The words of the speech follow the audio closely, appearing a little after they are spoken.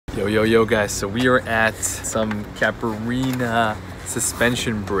Yo guys, so we are at some Capilano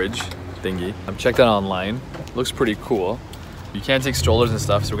suspension bridge thingy. I'm checked out online, looks pretty cool. You can't take strollers and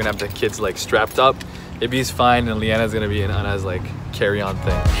stuff, so we're gonna have the kids like strapped up. Ibby's fine and Leanna's gonna be in Anna's like carry-on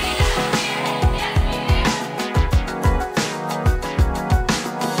thing.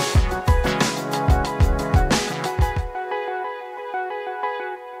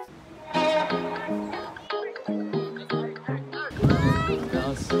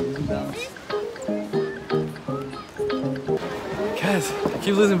 Guys, I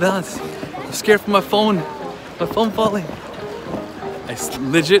keep losing balance. I'm scared for my phone falling. I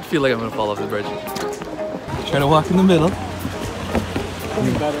legit feel like I'm gonna fall off the bridge. Try to walk in the middle.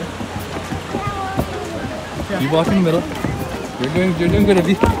 Better. You walk in the middle. You're doing good,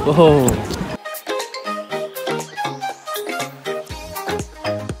 Abby. Whoa.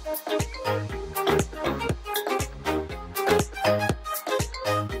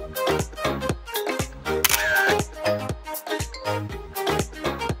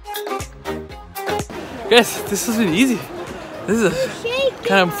 Guys, this has been easy. This is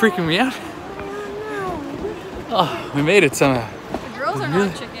kind of freaking me out. Oh, we made it somehow. The girls are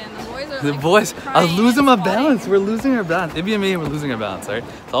not chicken. The boys are the boys. I was losing my balance. We're losing our balance. Ibby and me, we're losing our balance, right?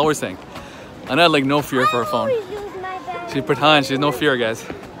 That's all we're saying. Anna had like no fear for her phone. She pretended she has no fear, guys.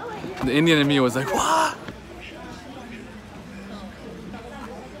 The Indian in me was like, what?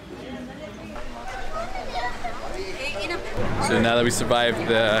 So now that we survived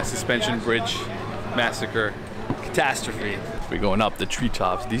the suspension bridge massacre catastrophe, we're going up the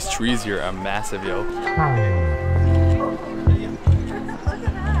treetops. These trees here are massive, yo.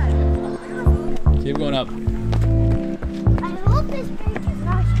 Keep going up. I hope this bridge is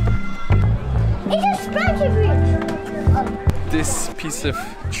not strong. It's a suspension bridge. This piece of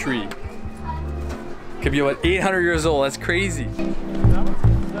tree could be about 800 years old. That's crazy.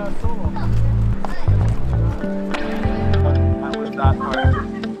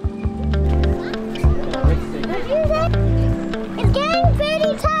 It's getting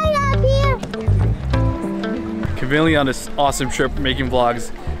pretty tight up here. Conveniently on this awesome trip making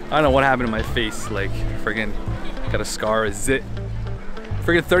vlogs, I don't know what happened to my face. Like, friggin' got a scar, a zit.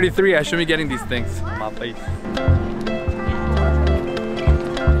 Friggin' 33, I shouldn't be getting these things on my face.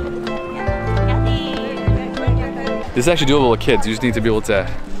 This is actually doable with kids. You just need to be able to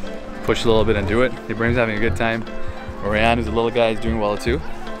push a little bit and do it. Ibrahim's having a good time. Ryan, who's a little guy, is doing well too.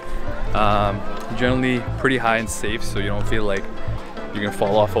 Generally pretty high and safe, so you don't feel like you're gonna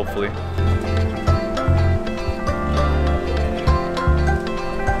fall off, hopefully.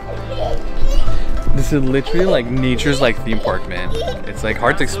 This is literally like nature's like theme park, man. It's like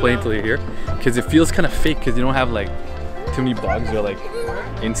hard to explain till you're here, because it feels kind of fake because you don't have like too many bugs or like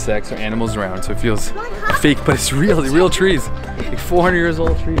insects or animals around, so it feels fake, but it's real trees. Like 400 years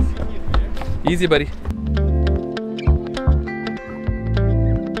old trees. Easy, buddy.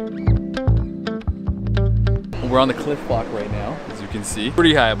 We're on the cliff block right now, as you can see.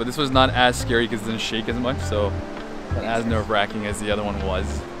 Pretty high, but this was not as scary because it didn't shake as much, so not as nerve-wracking as the other one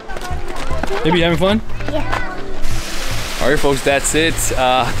was. Maybe you having fun? Yeah. Alright folks, that's it.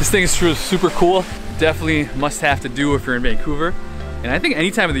 This thing is super cool. Definitely must have to do if you're in Vancouver. And I think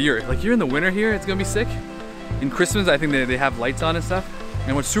any time of the year, like you're in the winter here, it's gonna be sick. In Christmas, I think they have lights on and stuff.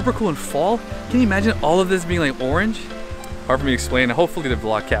 And what's super cool in fall, can you imagine all of this being like orange? Hard for me to explain. Hopefully the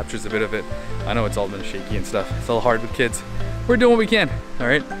vlog captures a bit of it. I know it's all been shaky and stuff. It's all hard with kids. We're doing what we can, all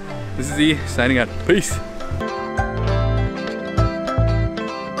right? This is E, signing out. Peace.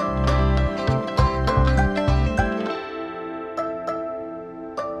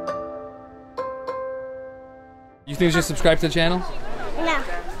 You think they should subscribe to the channel? No.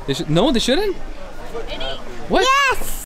 They should. No, they shouldn't? What? Yes!